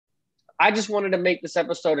I just wanted to make this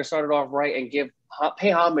episode and start it off right and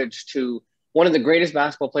pay homage to one of the greatest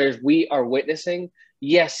basketball players we are witnessing.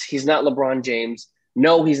 Yes, he's not LeBron James.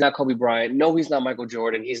 No, he's not Kobe Bryant. No, he's not Michael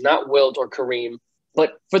Jordan. He's not Wilt or Kareem.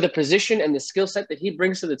 But for the position and the skill set that he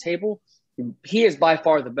brings to the table, he is by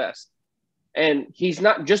far the best. And he's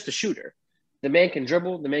not just a shooter. The man can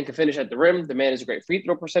dribble. The man can finish at the rim. The man is a great free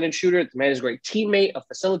throw percentage shooter. The man is a great teammate, a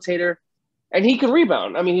facilitator, and he can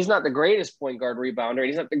rebound. I mean, he's not the greatest point guard rebounder.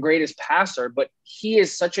 He's not the greatest passer, but he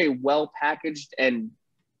is such a well-packaged and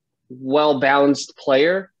well-balanced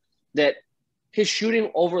player that his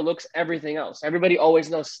shooting overlooks everything else. Everybody always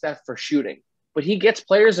knows Steph for shooting, but he gets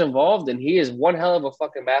players involved, and he is one hell of a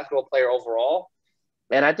fucking basketball player overall.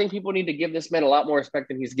 And I think people need to give this man a lot more respect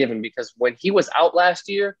than he's given, because when he was out last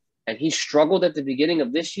year and he struggled at the beginning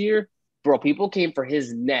of this year, bro, people came for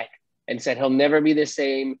his neck and said he'll never be the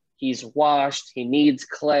same. He's washed. He needs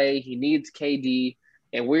Clay. He needs KD.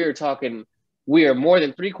 And we are more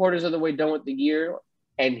than 3/4 of the way done with the year,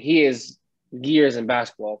 and he is years in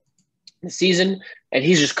basketball this season, and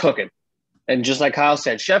he's just cooking. And just like Kyle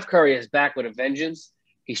said, Steph Curry is back with a vengeance.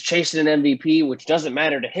 He's chasing an MVP, which doesn't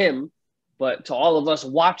matter to him, but to all of us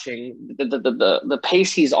watching, the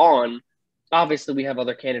pace he's on, obviously we have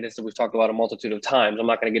other candidates that we've talked about a multitude of times. I'm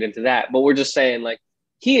not going to get into that, but we're just saying, like,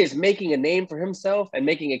 he is making a name for himself and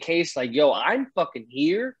making a case like, yo, I'm fucking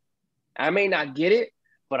here. I may not get it,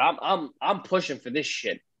 but I'm pushing for this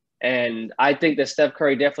shit. And I think that Steph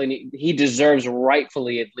Curry he deserves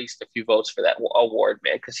rightfully at least a few votes for that award,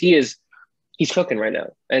 man, because he's cooking right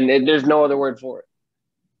now, and there's no other word for it.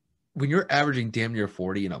 When you're averaging damn near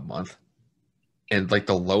 40 in a month, and like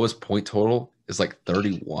the lowest point total is like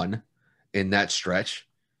 31 in that stretch,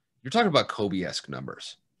 you're talking about Kobe-esque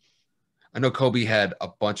numbers. I know Kobe had a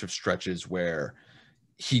bunch of stretches where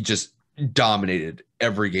he just dominated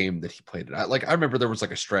every game that he played in. I remember there was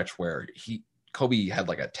like a stretch where Kobe had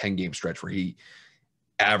like a 10-game stretch where he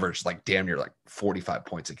averaged like damn near like 45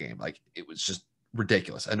 points a game. Like, it was just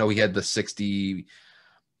ridiculous. I know he had the 60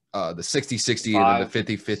 and then the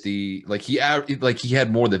 50-50. Like he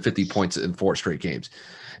had more than 50 points in 4 straight games.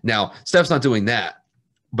 Now, Steph's not doing that,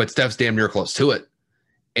 but Steph's damn near close to it.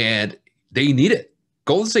 And they need it.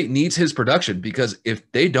 Golden State needs his production, because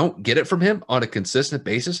if they don't get it from him on a consistent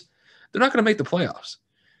basis, they're not going to make the playoffs.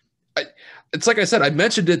 It's like I said, I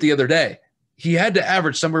mentioned it the other day. He had to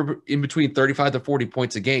average somewhere in between 35 to 40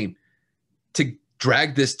 points a game to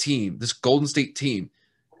drag this team, this Golden State team,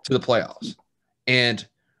 to the playoffs. And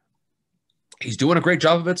he's doing a great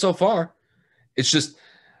job of it so far. It's just,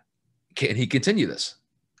 can he continue this?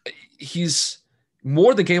 He's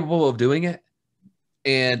more than capable of doing it.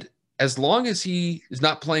 And as long as he is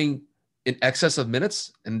not playing in excess of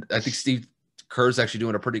minutes, and I think Steve Kerr's actually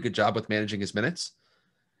doing a pretty good job with managing his minutes,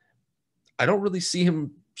 I don't really see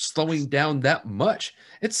him slowing down that much.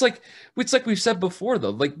 It's like we've said before, though.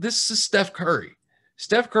 Like, this is Steph Curry.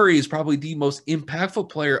 Steph Curry is probably the most impactful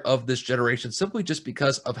player of this generation, simply just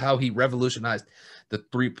because of how he revolutionized the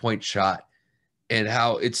three-point shot and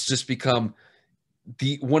how it's just become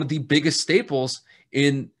one of the biggest staples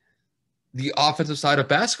in the offensive side of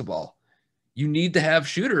basketball. You need to have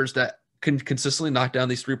shooters that can consistently knock down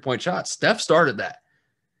these three-point shots. Steph started that,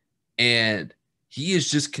 and he is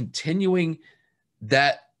just continuing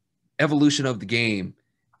that evolution of the game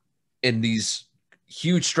in these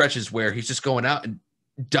huge stretches where he's just going out and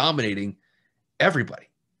dominating everybody.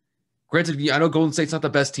 Granted, I know Golden State's not the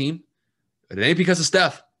best team, but it ain't because of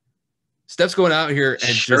Steph. Steph's going out here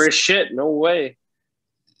and sure as shit, no way.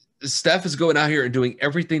 Steph is going out here and doing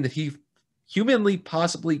everything that he humanly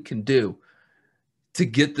possibly can do to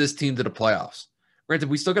get this team to the playoffs. Granted,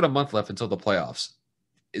 we still got a month left until the playoffs.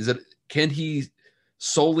 Can he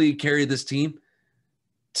solely carry this team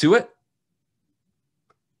to it?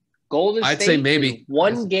 Golden State, I'd say maybe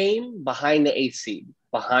one game behind the 8th seed,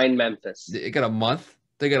 behind Memphis. They got a month.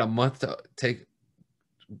 They got a month to take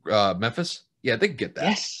Memphis. Yeah, they could get that.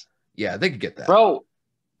 Yes. Yeah, they could get that. Bro,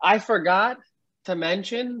 I forgot to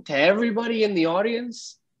mention to everybody in the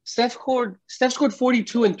audience, Steph scored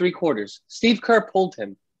 42 in 3/4. Steve Kerr pulled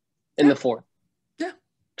him in the 4th. Yeah.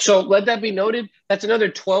 So let that be noted. That's another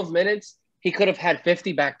 12 minutes. He could have had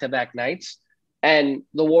 50 back-to-back nights. And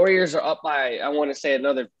the Warriors are up by, I want to say,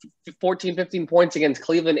 another 14, 15 points against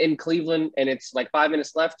Cleveland in Cleveland, and it's like 5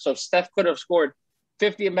 minutes left. So Steph could have scored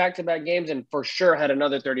 50 in back-to-back games and for sure had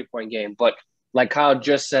another 30-point game. But like Kyle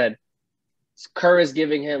just said, Kerr is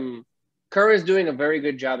doing a very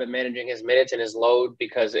good job at managing his minutes and his load,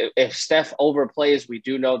 because if Steph overplays, we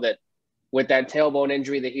do know that with that tailbone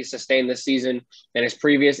injury that he sustained this season and his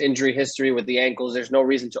previous injury history with the ankles, there's no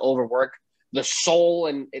reason to overwork the soul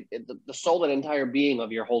and the soul and entire being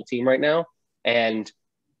of your whole team right now. And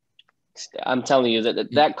I'm telling you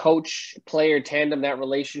that coach player tandem, that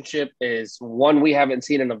relationship is one we haven't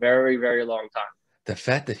seen in a very, very long time. The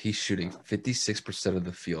fact that he's shooting 56% of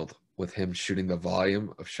the field with him shooting the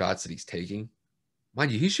volume of shots that he's taking,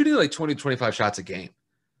 mind you, he's shooting like 20, 25 shots a game.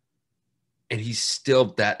 And he's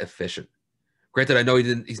still that efficient. Granted, I know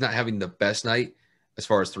he's not having the best night as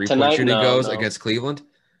far as three-point shooting goes against Cleveland.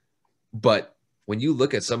 But when you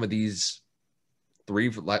look at some of these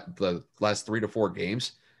the last 3 to 4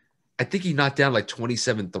 games, I think he knocked down like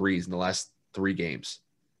 27 threes in the last 3 games.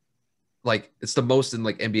 Like, it's the most in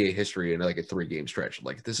like NBA history in like a 3-game stretch.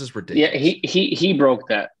 Like, this is ridiculous. Yeah, he broke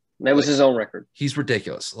that. That was his own record. He's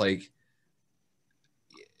ridiculous. Like,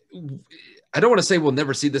 I don't want to say we'll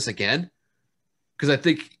never see this again, because I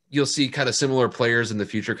think you'll see kind of similar players in the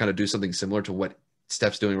future kind of do something similar to what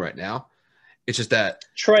Steph's doing right now. It's just that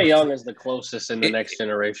Trae Young is the closest in the next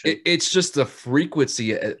generation. It's just the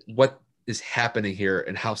frequency at what is happening here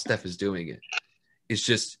and how Steph is doing it.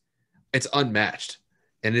 It's unmatched.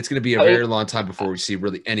 And it's going to be a very long time before we see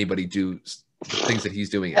really anybody do the things that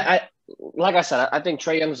he's doing. Like I said, I think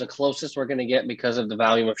Trae Young is the closest we're going to get because of the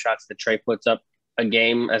volume of shots that Trae puts up a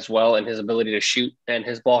game as well, and his ability to shoot and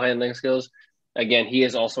his ball handling skills. Again, he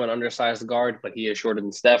is also an undersized guard, but he is shorter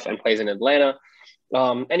than Steph and plays in Atlanta.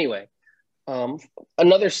 Anyway,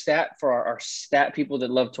 another stat for our stat people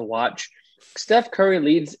that love to watch. Steph Curry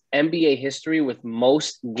leads NBA history with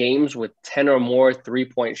most games with 10 or more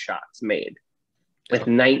three-point shots made, with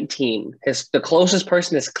 19. The closest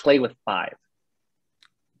person is Clay with 5.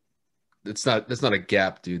 That's not a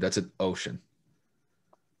gap, dude. That's an ocean.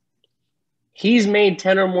 He's made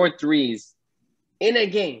 10 or more threes in a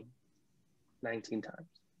game 19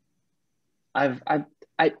 times.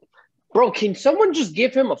 Bro, can someone just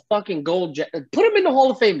give him a fucking gold jet? Put him in the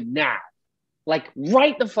Hall of Fame now. Like,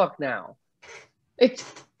 right the fuck now.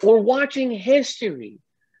 We're watching history.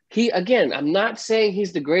 I'm not saying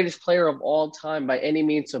he's the greatest player of all time by any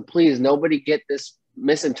means, so please, nobody get this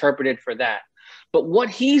misinterpreted for that. But what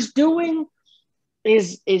he's doing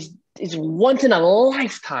is once in a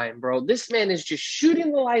lifetime, bro. This man is just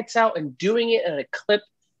shooting the lights out and doing it at a clip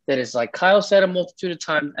that is, like Kyle said a multitude of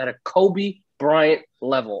times, at a Kobe Bryant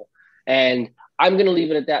level. And I'm going to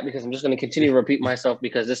leave it at that because I'm just going to continue to repeat myself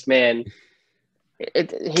because this man –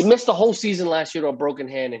 he missed the whole season last year to a broken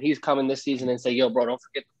hand, and he's coming this season and say, "Yo, bro, don't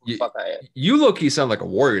forget who the fuck I am." You low-key sound like a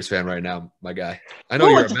Warriors fan right now, my guy. I know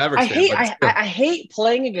you're a Mavericks fan. I hate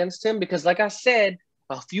playing against him because, like I said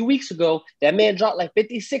a few weeks ago, that man dropped like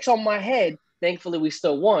 56 on my head. Thankfully, we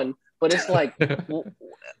still won. But it's like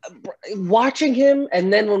watching him,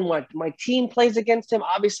 and then when my team plays against him,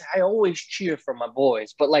 obviously I always cheer for my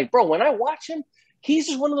boys. But, like, bro, when I watch him, he's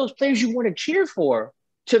just one of those players you want to cheer for.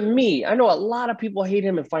 To me, I know a lot of people hate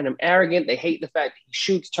him and find him arrogant. They hate the fact he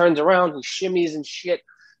shoots, turns around, he shimmies and shit.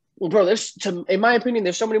 Well, bro, in my opinion,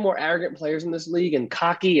 there's so many more arrogant players in this league and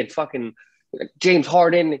cocky and fucking James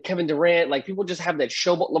Harden and Kevin Durant. Like, people just have that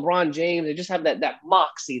showboat. LeBron James, they just have that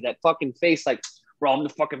moxie, that fucking face like, bro, I'm the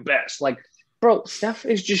fucking best. Like, bro, Steph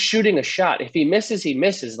is just shooting a shot. If he misses, he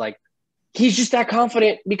misses. Like, he's just that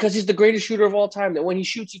confident because he's the greatest shooter of all time that when he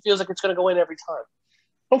shoots, he feels like it's going to go in every time.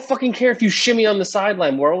 I don't fucking care if you shimmy on the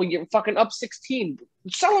sideline, bro. We get fucking up 16.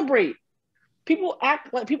 Celebrate. People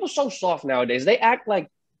so soft nowadays. They act like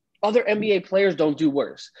other NBA players don't do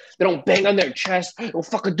worse. They don't bang on their chest. They don't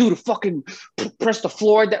fucking do to fucking press the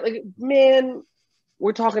floor. Man,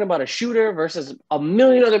 we're talking about a shooter versus a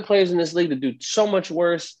million other players in this league that do so much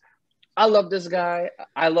worse. I love this guy.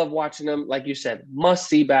 I love watching him. Like you said,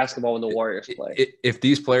 must-see basketball when the Warriors play. If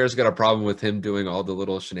these players got a problem with him doing all the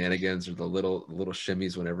little shenanigans or the little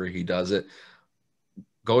shimmies whenever he does it,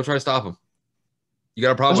 go try to stop him. You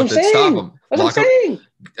got a problem with it, stop him. That's what I'm saying.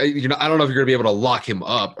 I don't know if you're going to be able to lock him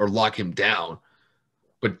up or lock him down,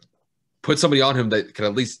 but put somebody on him that can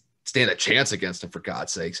at least stand a chance against him, for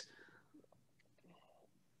God's sakes.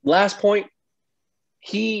 Last point,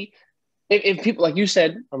 if people, like you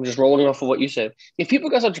said, I'm just rolling off of what you said. If people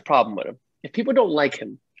got such a problem with him, if people don't like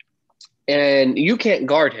him, and you can't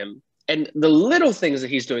guard him, and the little things that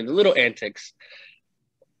he's doing, the little antics,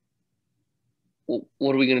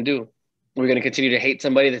 what are we going to do? We're going to continue to hate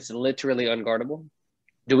somebody that's literally unguardable?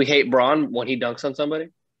 Do we hate Braun when he dunks on somebody?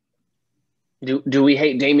 Do we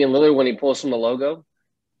hate Damian Lillard when he pulls from the logo?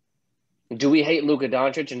 Do we hate Luka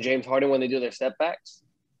Doncic and James Harden when they do their step backs?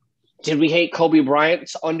 Did we hate Kobe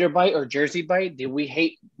Bryant's underbite or jersey bite? Did we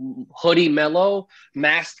hate Hoodie Melo,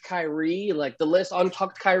 masked Kyrie, like the list,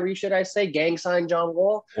 untucked Kyrie, should I say, gang sign John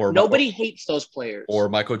Wall? Nobody hates those players. Or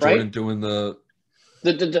Michael Jordan doing the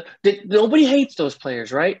nobody hates those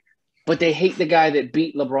players, right? but they hate the guy that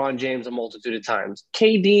beat LeBron James a multitude of times.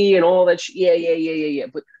 KD and all that. Yeah.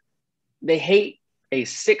 But they hate a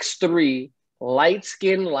 6'3",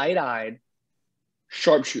 light-skinned, light-eyed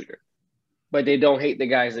sharpshooter. But they don't hate the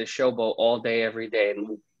guys that showboat all day, every day,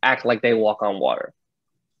 and act like they walk on water.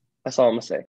 That's all I'm going to say.